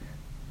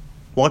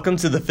Welcome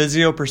to the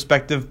Physio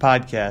Perspective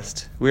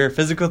Podcast. We are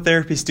physical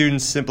therapy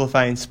students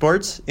simplifying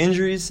sports,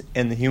 injuries,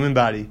 and the human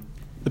body.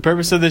 The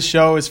purpose of this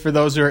show is for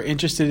those who are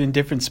interested in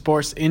different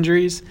sports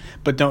injuries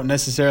but don't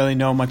necessarily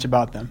know much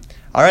about them.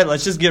 All right,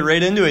 let's just get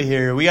right into it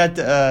here. We got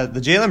the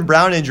Jaylen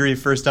Brown injury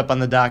first up on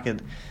the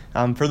docket.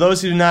 For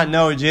those who do not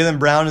know, Jaylen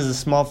Brown is a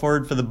small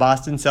forward for the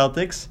Boston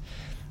Celtics.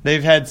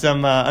 They've had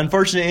some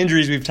unfortunate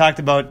injuries. We've talked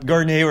about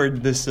Gordon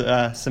Hayward this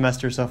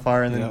semester so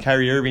far, and then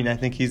Kyrie Irving, I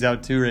think he's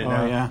out too right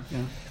now. Yeah.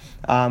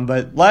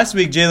 But last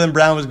week, Jaylen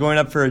Brown was going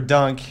up for a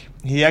dunk.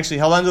 He actually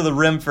held onto the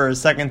rim for a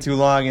second too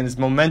long, and his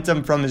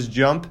momentum from his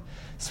jump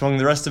swung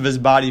the rest of his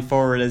body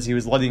forward as he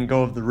was letting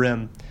go of the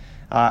rim.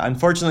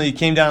 Unfortunately, he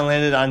came down and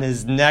landed on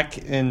his neck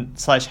and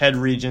 / head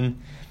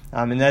region,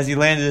 and as he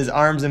landed, his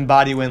arms and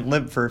body went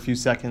limp for a few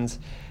seconds.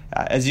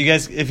 If you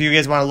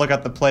guys want to look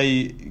at the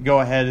play, go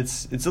ahead.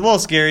 It's a little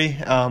scary. It's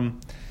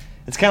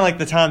kind of like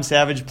the Tom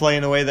Savage play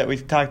in a way that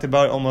we've talked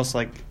about, almost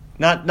like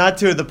not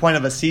to the point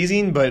of a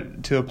seizing,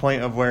 but to a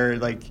point of where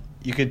like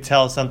you could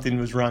tell something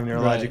was wrong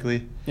neurologically.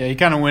 Right. Yeah, he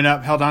kind of went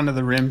up, held onto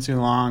the rim too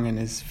long, and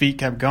his feet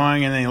kept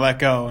going, and then he let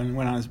go and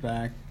went on his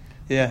back.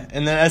 Yeah,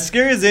 and then as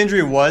scary as the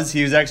injury was,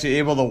 he was actually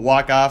able to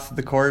walk off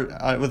the court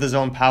with his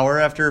own power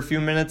after a few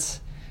minutes.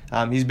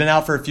 He's been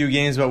out for a few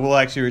games, but will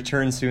actually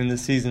return soon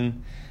this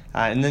season.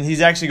 And then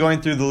he's actually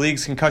going through the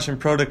league's concussion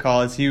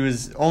protocol as he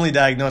was only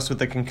diagnosed with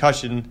a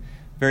concussion.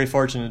 Very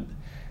fortunate.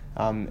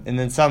 And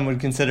then some would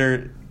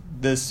consider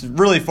this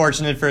really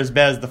fortunate for as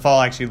bad as the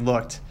fall actually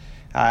looked.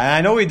 And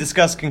I know we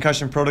discussed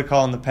concussion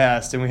protocol in the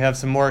past, and we have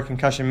some more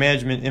concussion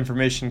management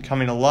information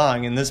coming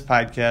along in this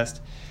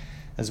podcast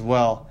as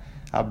well.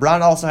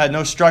 Brown also had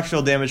no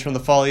structural damage from the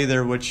fall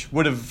either, which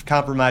would have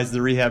compromised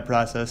the rehab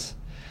process.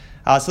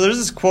 So there's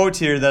this quote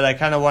here that I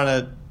kind of want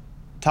to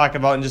talk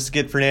about and just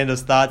get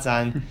Fernando's thoughts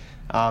on.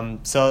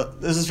 So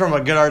this is from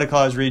a good article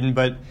I was reading,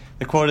 but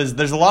the quote is,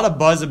 "There's a lot of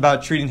buzz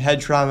about treating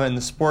head trauma in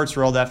the sports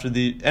world after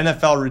the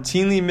NFL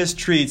routinely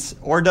mistreats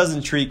or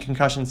doesn't treat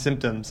concussion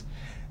symptoms.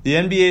 The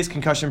NBA's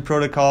concussion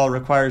protocol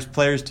requires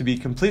players to be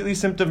completely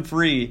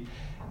symptom-free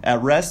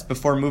at rest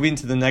before moving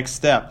to the next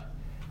step,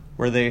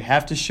 where they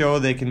have to show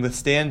they can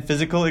withstand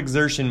physical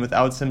exertion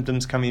without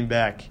symptoms coming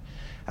back."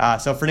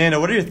 So Fernando,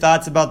 what are your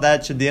thoughts about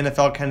that? Should the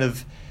NFL kind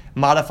of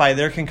modify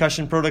their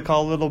concussion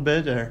protocol a little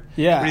bit, or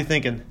what are you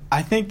thinking?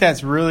 I think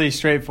that's really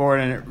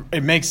straightforward, and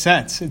it makes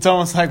sense. It's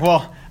almost like,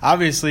 well,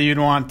 obviously you'd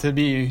want to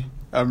be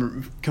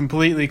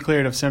completely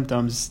cleared of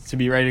symptoms to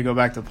be ready to go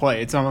back to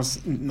play. It's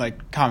almost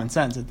like common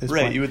sense at this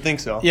point. Right, you would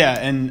think so. Yeah,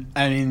 and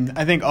I mean,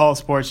 I think all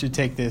sports should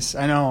take this.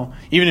 I know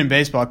even in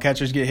baseball,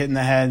 catchers get hit in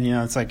the head. You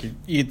know, it's like you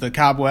eat the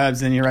cobwebs,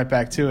 then you're right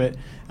back to it.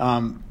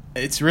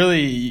 It's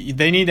really,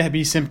 they need to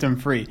be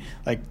symptom-free.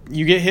 Like,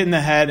 you get hit in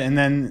the head and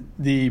then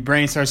the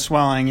brain starts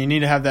swelling. You need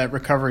to have that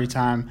recovery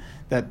time,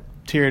 that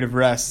period of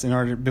rest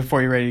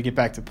before you're ready to get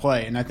back to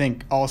play. And I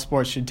think all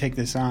sports should take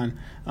this on.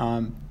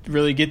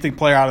 Really get the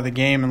player out of the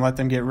game and let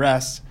them get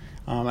rest.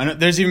 I know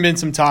there's even been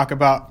some talk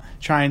about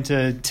trying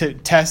to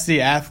test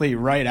the athlete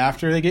right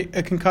after they get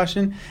a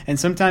concussion, and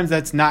sometimes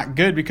that's not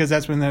good because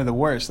that's when they're the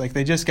worst. Like,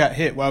 they just got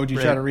hit. Why would you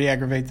try to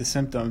re-aggravate the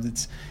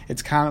symptoms?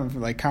 It's kind of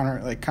like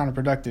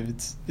counterproductive.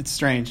 It's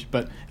strange,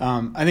 but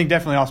I think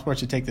definitely all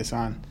sports should take this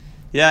on.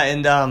 Yeah,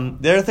 and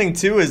the other thing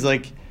too is,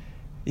 like,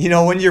 you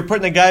know, when you're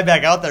putting a guy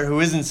back out there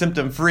who isn't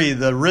symptom-free,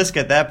 the risk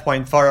at that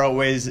point far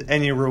outweighs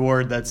any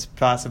reward that's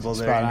possible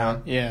there. Spot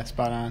on. Yeah,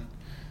 spot on.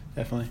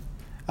 Definitely.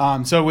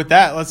 So with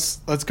that,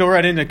 let's go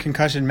right into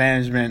concussion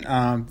management.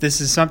 This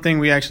is something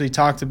we actually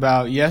talked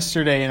about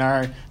yesterday in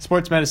our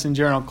Sports Medicine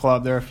Journal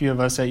Club. There are a few of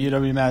us at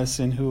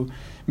UW-Madison who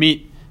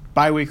meet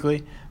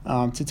biweekly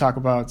to talk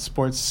about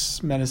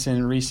sports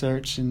medicine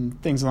research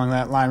and things along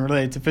that line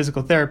related to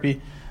physical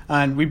therapy.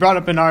 And we brought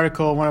up an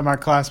article one of our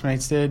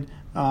classmates did,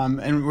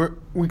 and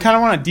we kind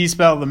of want to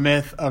dispel the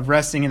myth of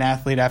resting an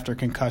athlete after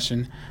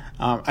concussion.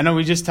 I know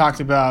we just talked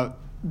about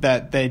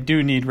that they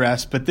do need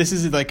rest, but this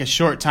is like a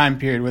short time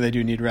period where they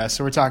do need rest.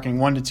 So we're talking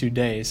 1 to 2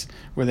 days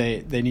where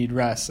they need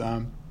rest.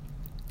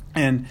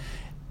 And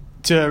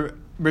to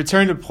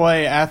return to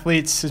play,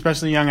 athletes,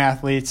 especially young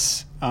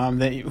athletes,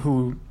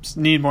 who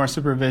need more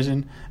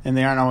supervision, and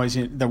they aren't always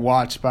they're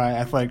watched by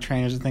athletic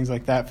trainers and things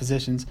like that,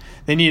 physicians,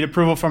 they need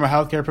approval from a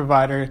healthcare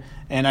provider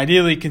and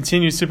ideally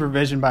continued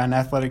supervision by an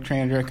athletic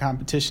trainer during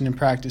competition and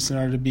practice in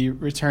order to be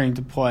returning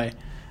to play.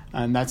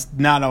 And that's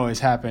not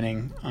always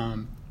happening.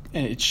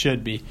 And it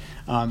should be.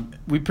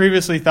 We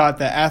previously thought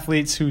that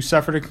athletes who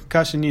suffered a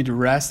concussion need to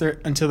rest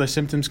until their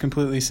symptoms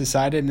completely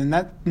subsided, and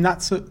that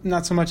not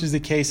so much is the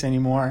case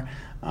anymore.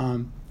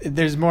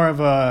 There's more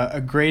of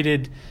a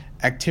graded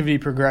activity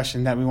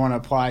progression that we want to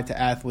apply to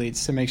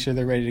athletes to make sure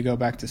they're ready to go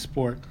back to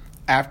sport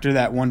after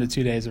that 1 to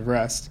 2 days of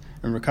rest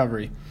and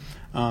recovery.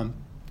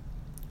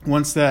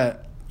 Once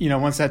that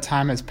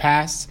time has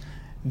passed,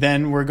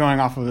 then we're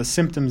going off of a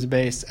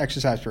symptoms-based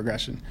exercise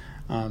progression.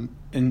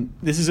 And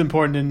this is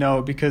important to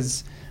note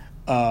because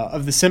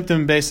of the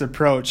symptom-based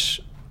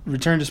approach,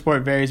 return to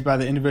sport varies by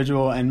the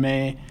individual and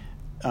may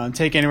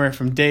take anywhere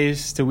from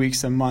days to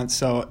weeks to months.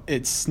 So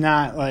it's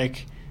not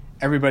like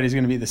everybody's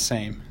going to be the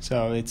same.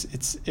 So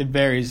it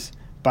varies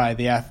by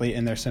the athlete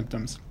and their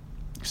symptoms.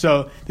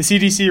 So the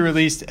CDC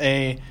released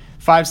a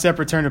 5-step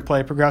return to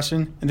play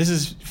progression, and this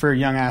is for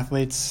young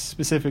athletes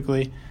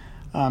specifically.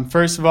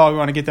 First of all, we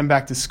want to get them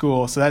back to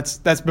school. So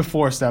that's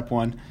before step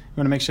 1. We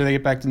want to make sure they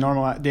get back to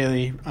normal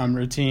daily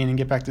routine and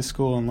get back to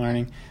school and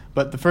learning.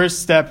 But the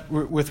first step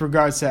with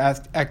regards to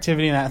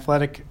activity and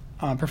athletic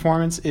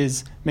performance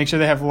is make sure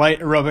they have light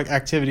aerobic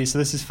activity. So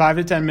this is 5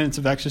 to 10 minutes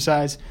of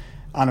exercise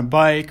on a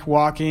bike,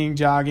 walking,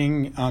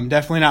 jogging,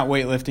 definitely not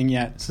weightlifting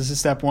yet. So this is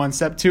step 1.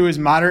 Step 2 is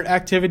moderate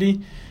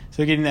activity.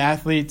 So getting the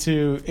athlete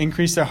to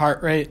increase their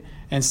heart rate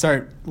and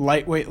start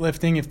light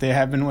weightlifting if they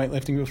have been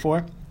weightlifting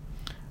before.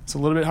 It's a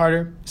little bit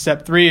harder.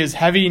 Step 3 is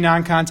heavy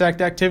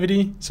non-contact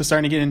activity. So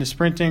starting to get into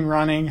sprinting,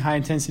 running,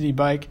 high-intensity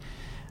bike,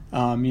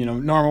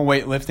 normal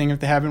weightlifting if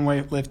they have been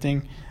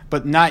weightlifting,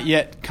 but not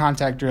yet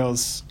contact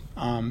drills.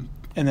 And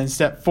then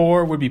step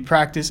 4 would be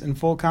practice and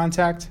full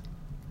contact.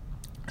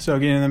 So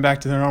getting them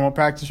back to their normal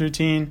practice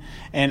routine.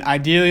 And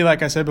ideally,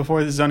 like I said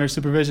before, this is under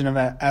supervision of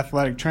an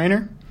athletic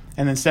trainer.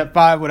 And then step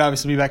 5 would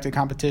obviously be back to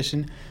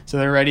competition. So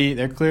they're ready,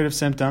 they're cleared of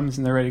symptoms,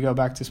 and they're ready to go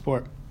back to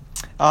sport.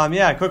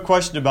 Quick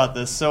question about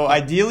this. So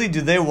ideally,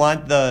 do they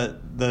want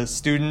the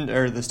student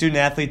or the student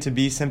athlete to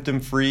be symptom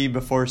free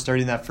before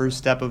starting that first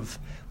step of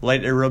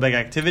light aerobic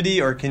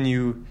activity, or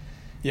could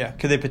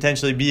they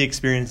potentially be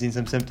experiencing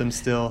some symptoms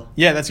still?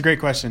 Yeah, that's a great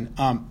question.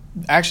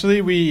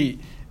 Actually,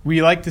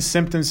 we like the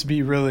symptoms to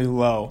be really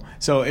low.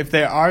 So if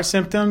there are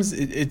symptoms,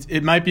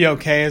 it might be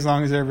okay as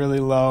long as they're really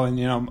low and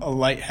a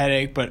light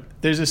headache. But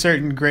there's a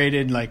certain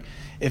graded, like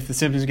if the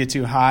symptoms get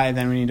too high,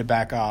 then we need to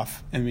back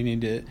off and we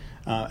need to.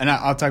 And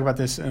I'll talk about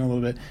this in a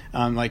little bit.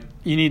 Like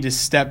you need to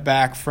step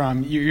back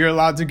from. You're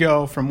allowed to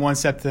go from one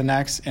step to the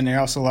next, and you're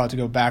also allowed to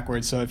go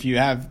backwards. So if you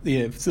have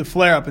the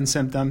flare up in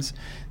symptoms,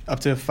 up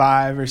to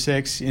 5 or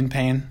 6 in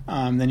pain,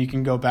 then you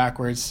can go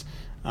backwards,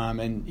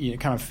 and you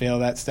kind of fail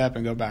that step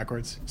and go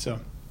backwards. So.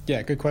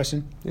 Yeah, good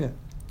question. Yeah.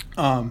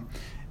 And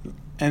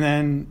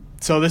then,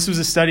 so this was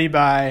a study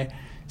by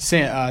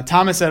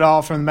Thomas et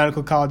al. From the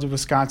Medical College of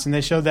Wisconsin.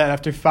 They showed that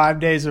after 5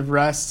 days of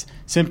rest,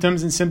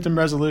 symptoms and symptom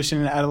resolution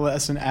in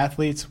adolescent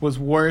athletes was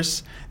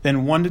worse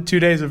than 1 to 2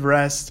 days of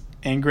rest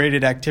and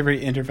graded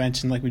activity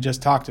intervention like we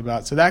just talked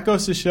about. So that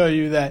goes to show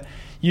you that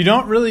you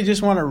don't really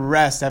just want to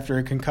rest after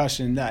a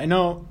concussion. I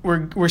know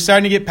we're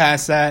starting to get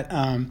past that.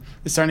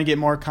 It's starting to get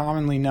more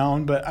commonly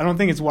known, but I don't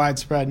think it's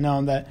widespread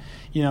known that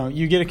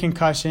you get a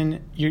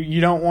concussion,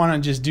 you don't want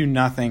to just do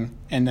nothing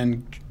and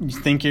then you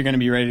think you're going to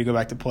be ready to go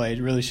back to play.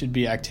 It really should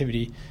be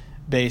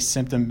activity-based,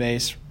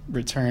 symptom-based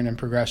return and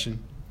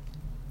progression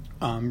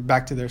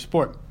back to their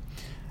sport.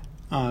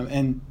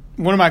 And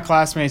one of my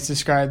classmates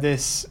described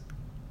this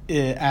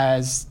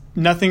as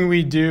nothing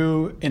we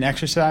do in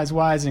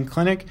exercise-wise in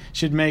clinic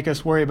should make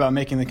us worry about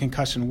making the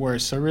concussion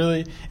worse. So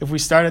really, if we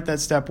start at that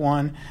step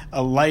 1,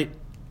 a light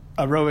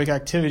aerobic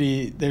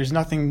activity, there's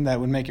nothing that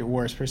would make it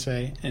worse per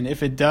se. And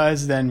if it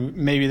does, then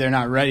maybe they're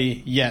not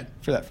ready yet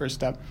for that first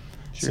step.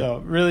 Sure. So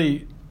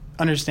really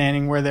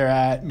understanding where they're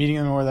at, meeting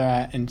them where they're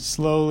at, and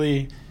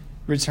slowly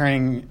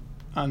returning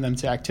them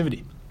to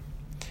activity.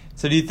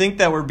 So do you think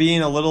that we're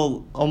being a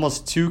little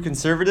almost too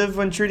conservative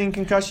when treating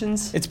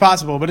concussions? It's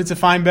possible, but it's a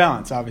fine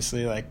balance,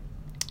 obviously. Like,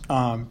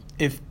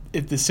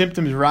 if the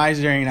symptoms rise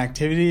during an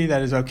activity,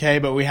 that is okay,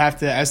 but we have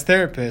to, as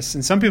therapists,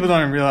 and some people don't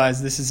even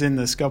realize this is in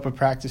the scope of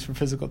practice for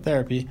physical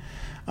therapy,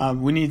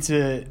 we need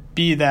to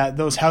be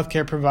those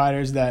healthcare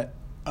providers that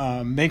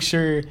make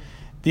sure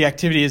the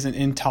activity isn't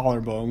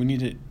intolerable. We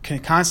need to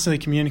constantly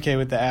communicate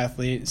with the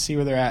athlete, see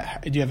where they're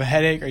at. Do you have a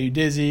headache? Are you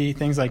dizzy?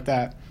 Things like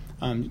that.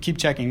 Keep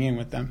checking in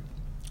with them.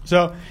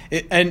 So,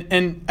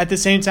 and at the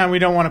same time, we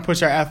don't want to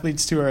push our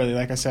athletes too early,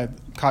 like I said,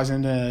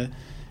 causing them to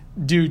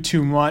do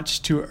too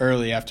much too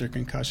early after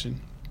concussion,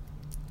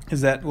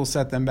 because that will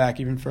set them back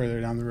even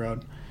further down the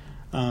road.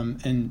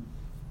 And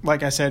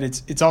like I said,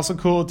 it's also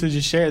cool to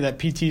just share that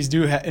PTs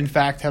do in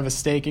fact have a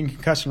stake in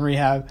concussion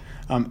rehab.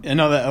 I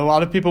know that a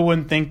lot of people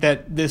wouldn't think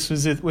that this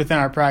was within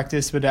our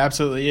practice, but it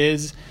absolutely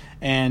is.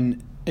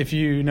 And if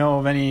you know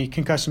of any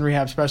concussion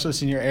rehab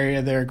specialists in your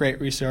area, they're a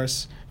great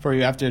resource for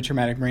you after a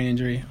traumatic brain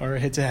injury or a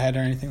hit to head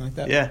or anything like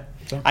that. Yeah.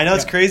 So, I know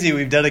it's crazy.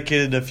 We've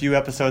dedicated a few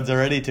episodes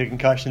already to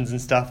concussions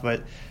and stuff,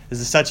 but this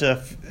is such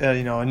a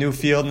new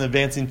field, an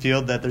advancing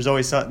field, that there's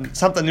always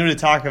something new to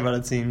talk about,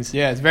 it seems.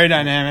 Yeah, it's very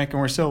dynamic, and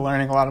we're still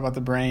learning a lot about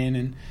the brain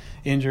and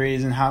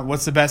injuries and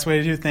what's the best way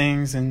to do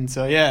things. And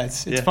so,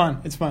 it's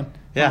fun. It's fun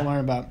to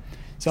learn about.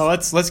 So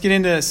let's get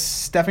into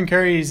Stephen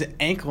Curry's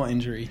ankle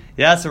injury.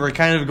 Yeah, so we're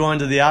kind of going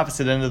to the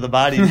opposite end of the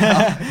body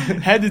now.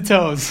 Head to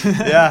toes.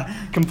 Yeah,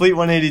 complete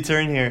 180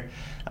 turn here.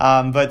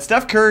 But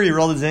Steph Curry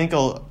rolled his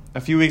ankle a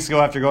few weeks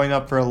ago after going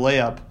up for a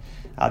layup.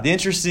 The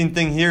interesting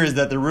thing here is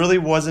that there really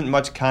wasn't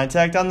much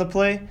contact on the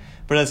play,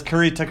 but as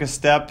Curry took a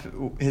step,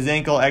 his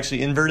ankle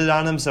actually inverted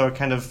on him, so it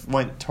kind of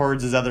went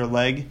towards his other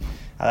leg.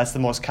 That's the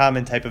most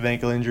common type of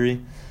ankle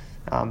injury.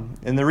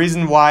 And the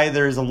reason why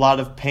there's a lot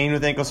of pain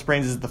with ankle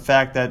sprains is the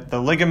fact that the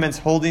ligaments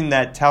holding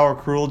that tower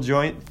crural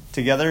joint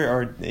together,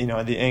 or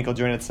the ankle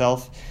joint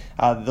itself,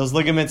 those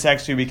ligaments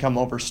actually become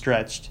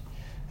overstretched.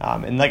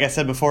 And like I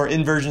said before,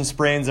 inversion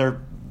sprains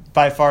are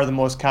by far the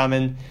most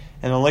common,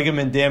 and the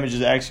ligament damage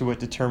is actually what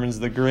determines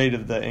the grade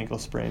of the ankle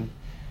sprain.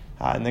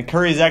 And then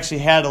Curry's actually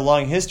had a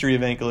long history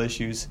of ankle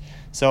issues.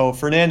 So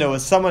Fernando,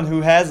 as someone who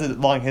has a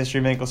long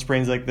history of ankle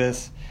sprains like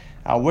this,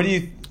 what do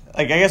you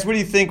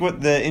think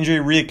what the injury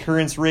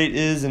reoccurrence rate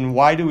is, and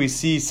why do we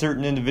see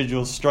certain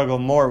individuals struggle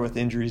more with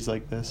injuries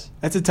like this?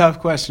 That's a tough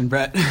question,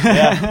 Brett.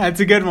 Yeah. That's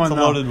a good one, It's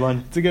a loaded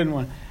one. It's a good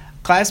one.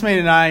 Classmate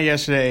and I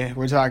yesterday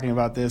were talking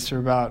about this for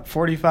about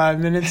 45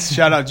 minutes.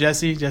 Shout out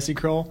Jesse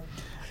Kroll.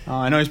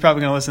 I know he's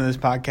probably going to listen to this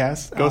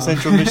podcast. Go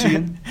Central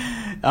Michigan.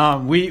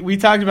 We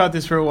talked about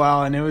this for a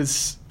while, and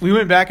we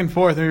went back and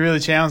forth, and we really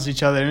challenged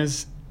each other.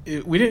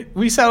 And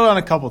we settled on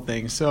a couple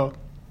things. So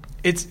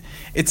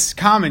it's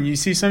common. You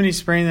see somebody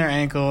sprain their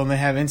ankle, and they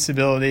have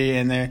instability,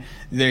 and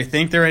they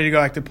think they're ready to go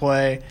back to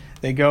play.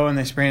 They go and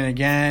they sprain it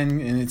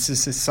again, and it's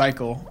just this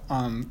cycle.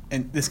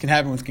 And this can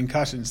happen with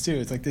concussions too.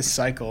 It's like this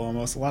cycle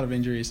almost. A lot of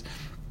injuries.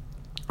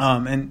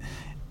 And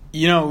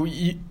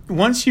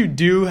once you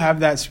do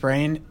have that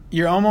sprain,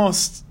 you're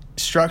almost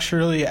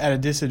structurally at a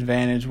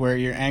disadvantage where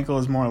your ankle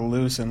is more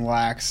loose and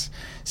lax.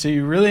 So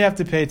you really have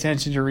to pay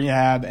attention to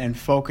rehab and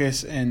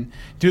focus and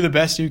do the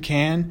best you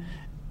can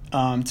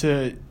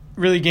to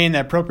really gain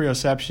that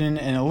proprioception,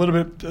 and a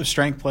little bit of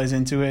strength plays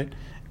into it,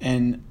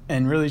 and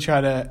really try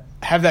to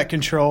have that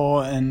control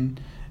and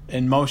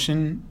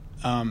motion,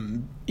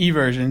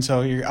 eversion,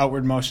 so your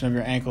outward motion of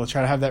your ankle.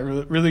 Try to have that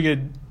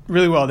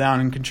really well down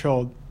and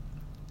controlled.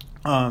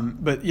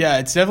 But yeah,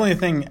 it's definitely a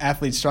thing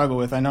athletes struggle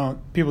with. I know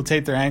people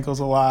tape their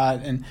ankles a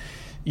lot, and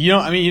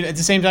at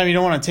the same time, you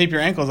don't want to tape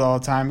your ankles all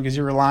the time because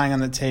you're relying on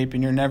the tape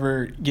and you're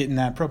never getting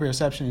that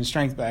proprioception and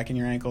strength back in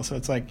your ankle. So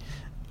it's like,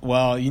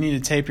 well, you need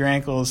to tape your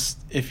ankles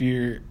if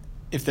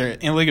their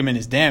ligament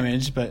is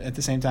damaged, but at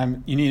the same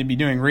time, you need to be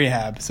doing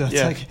rehab. So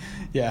it's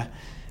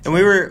And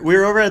we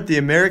were over at the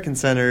American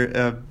Center,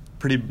 a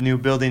pretty new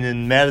building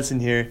in Madison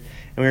here,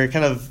 and we were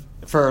kind of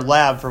for our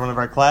lab for one of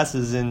our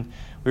classes, and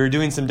we were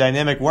doing some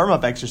dynamic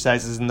warm-up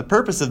exercises, and the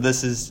purpose of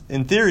this is,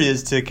 in theory,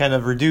 is to kind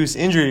of reduce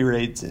injury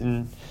rates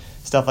and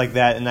stuff like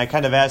that. And I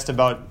kind of asked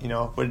about,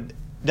 would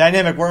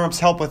dynamic warm-ups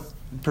help with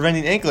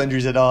preventing ankle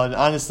injuries at all? And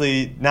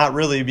honestly, not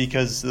really,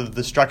 because of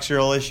the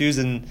structural issues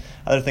and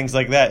other things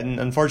like that.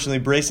 And unfortunately,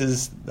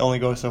 braces only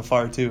go so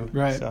far too.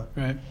 Right. So.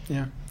 Right.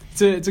 Yeah.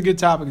 It's a good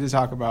topic to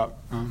talk about.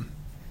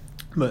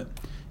 But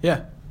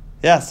yeah.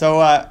 Yeah. So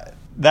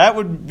that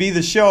would be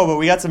the show, but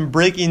we got some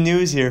breaking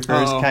news here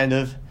first, kind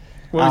of.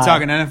 What are we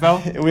talking,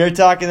 NFL? We are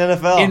talking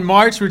NFL. In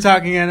March, we're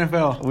talking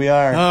NFL. We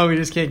are. Oh, we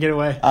just can't get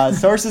away.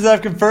 Sources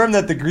have confirmed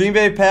that the Green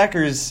Bay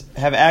Packers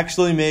have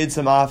actually made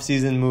some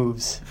off-season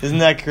moves. Isn't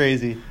that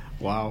crazy?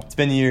 Wow. It's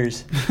been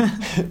years.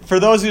 For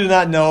those who do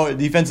not know,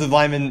 defensive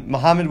lineman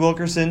Muhammad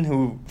Wilkerson,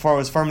 who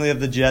was formerly of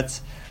the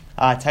Jets,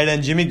 tight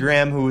end Jimmy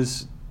Graham, who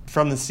was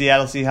from the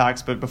Seattle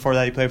Seahawks, but before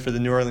that he played for the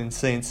New Orleans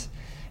Saints,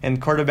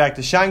 and quarterback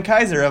Deshaun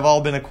Kaiser have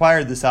all been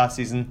acquired this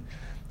offseason.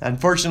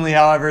 Unfortunately,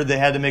 however, they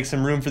had to make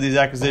some room for these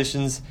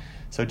acquisitions,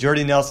 so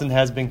Jordy Nelson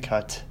has been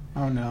cut.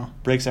 Oh, no.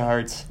 Breaks our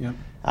hearts. Yep.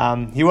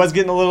 He was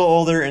getting a little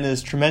older, and it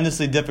is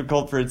tremendously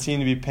difficult for a team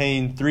to be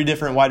paying 3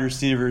 different wide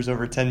receivers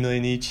over $10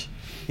 million each.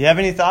 You have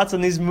any thoughts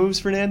on these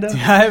moves, Fernando? Do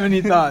I have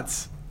any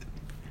thoughts?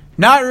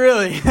 Not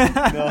really.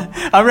 No.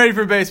 I'm ready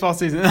for baseball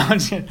season. No, I'm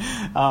just kidding.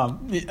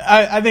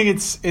 I think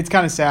it's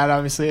kind of sad,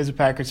 obviously, as a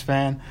Packers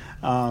fan.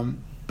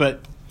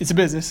 But it's a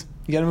business.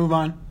 You got to move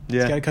on.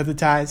 Yeah. You got to cut the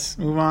ties,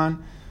 move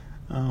on.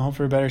 Hope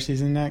for a better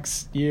season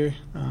next year.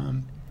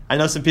 I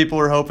know some people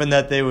were hoping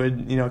that they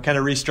would, kind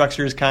of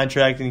restructure his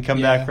contract and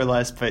come back for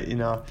less, but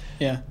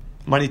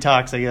money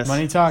talks, I guess.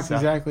 Money talks, so.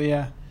 Exactly.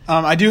 Yeah.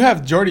 I do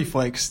have Jordy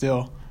flakes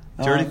still.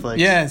 Jordy flakes.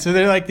 Yeah, so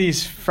they're like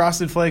these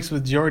frosted flakes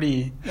with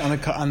Jordy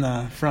on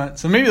the front.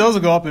 So maybe those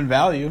will go up in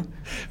value.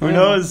 Who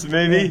knows?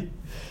 Maybe. Yeah.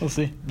 We'll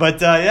see. But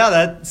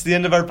that's the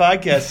end of our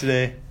podcast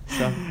today.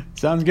 So.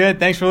 Sounds good.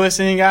 Thanks for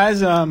listening,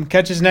 guys.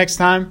 Catch us next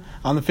time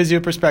on the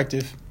Physio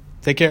Perspective.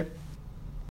 Take care.